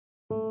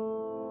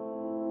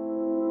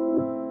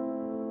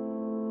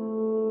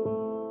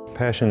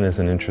Passion is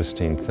an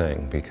interesting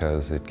thing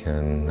because it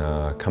can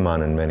come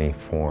on in many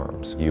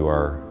forms. You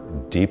are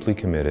deeply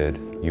committed.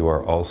 You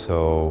are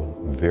also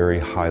very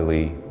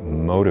highly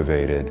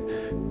motivated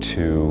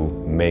to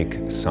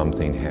make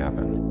something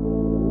happen.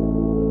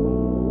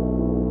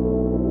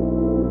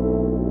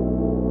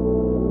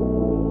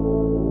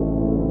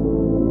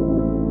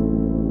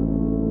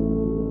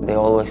 They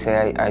always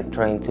say I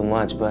train too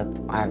much, but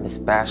I have this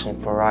passion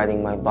for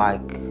riding my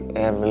bike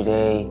every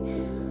day,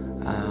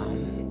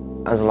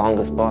 as long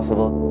as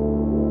possible.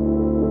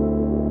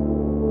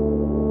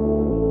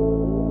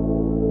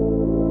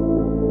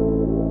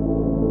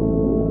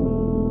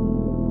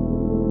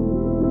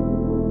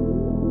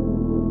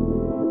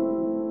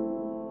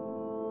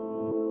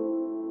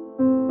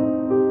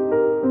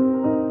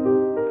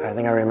 I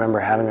think I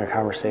remember having a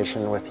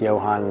conversation with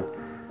Johan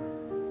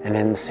and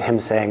then him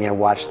saying, you know,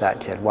 watch that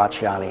kid,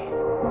 watch Jani.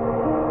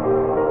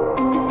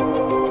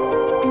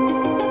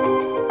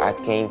 I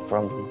came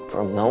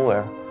from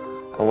nowhere.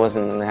 I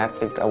wasn't an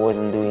athlete, I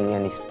wasn't doing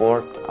any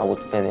sport. I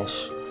would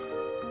finish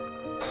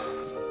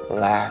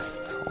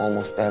last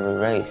almost every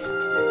race.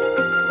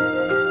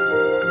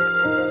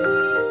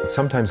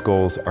 Sometimes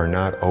goals are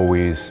not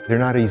always, they're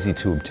not easy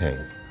to obtain.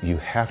 You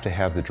have to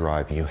have the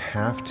drive. You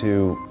have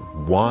to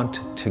want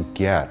to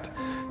get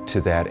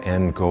to that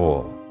end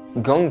goal.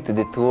 Going to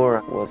the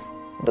tour was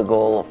the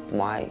goal of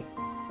my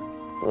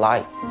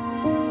life.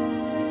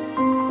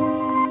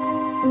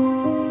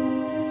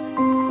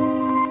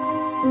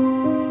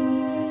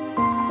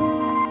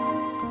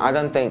 I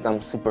don't think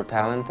I'm super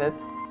talented.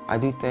 I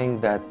do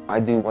think that I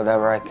do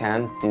whatever I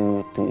can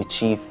to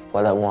achieve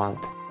what I want.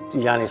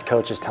 Jani's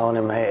coach is telling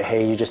him,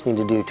 hey, you just need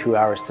to do 2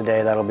 hours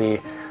today. That'll be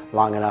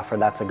long enough, or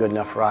that's a good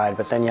enough ride.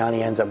 But then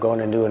Jani ends up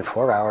going and doing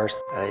 4 hours.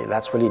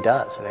 That's what he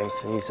does.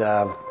 He's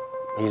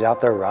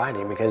out there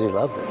riding because he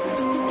loves it.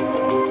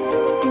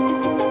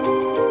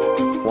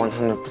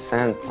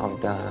 100%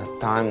 of the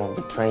time of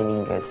the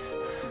training is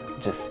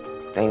just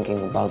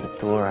thinking about the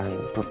tour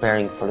and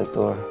preparing for the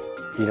tour.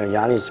 You know,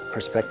 Jani's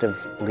prospective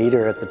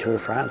leader at the Tour de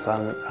France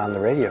on the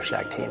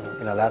RadioShack team.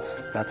 You know, that's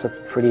a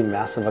pretty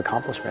massive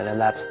accomplishment, and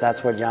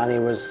that's what Jani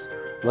was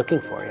looking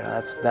for. You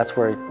know, that's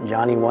where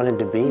Jani wanted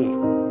to be.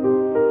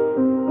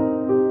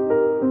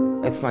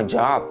 It's my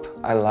job.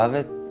 I love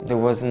it. There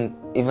wasn't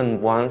even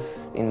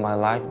once in my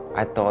life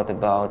I thought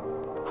about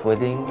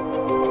quitting.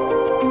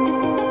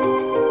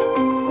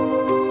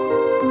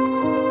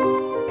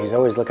 He's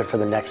always looking for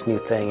the next new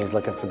thing. He's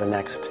looking for the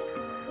next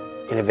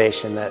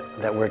innovation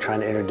that we're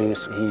trying to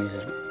introduce.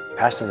 He's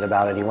passionate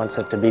about it. He wants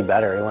it to be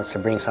better. He wants to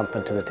bring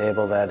something to the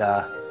table that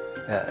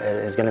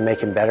is going to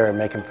make him better and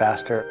make him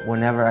faster.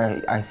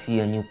 Whenever I see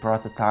a new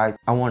prototype,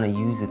 I want to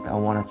use it. I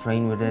want to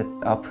train with it.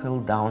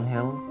 Uphill,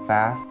 downhill,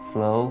 fast,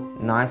 slow,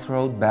 nice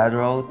road, bad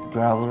road,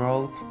 gravel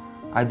road.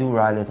 I do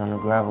ride it on a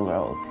gravel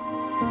road.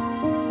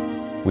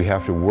 We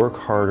have to work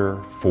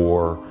harder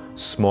for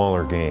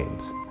smaller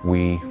gains.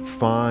 We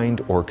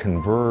find or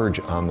converge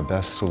on the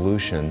best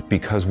solution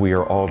because we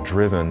are all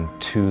driven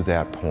to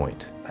that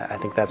point. I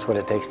think that's what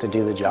it takes to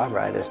do the job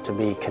right, is to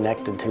be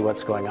connected to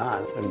what's going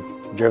on.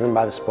 And driven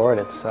by the sport,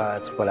 it's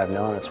what I've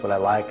known, it's what I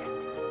like,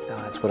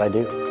 it's what I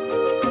do.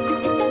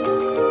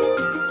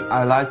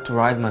 I like to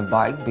ride my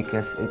bike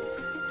because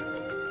it's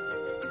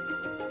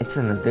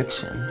an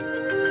addiction.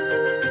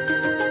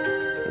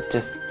 It's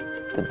just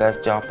the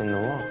best job in the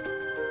world.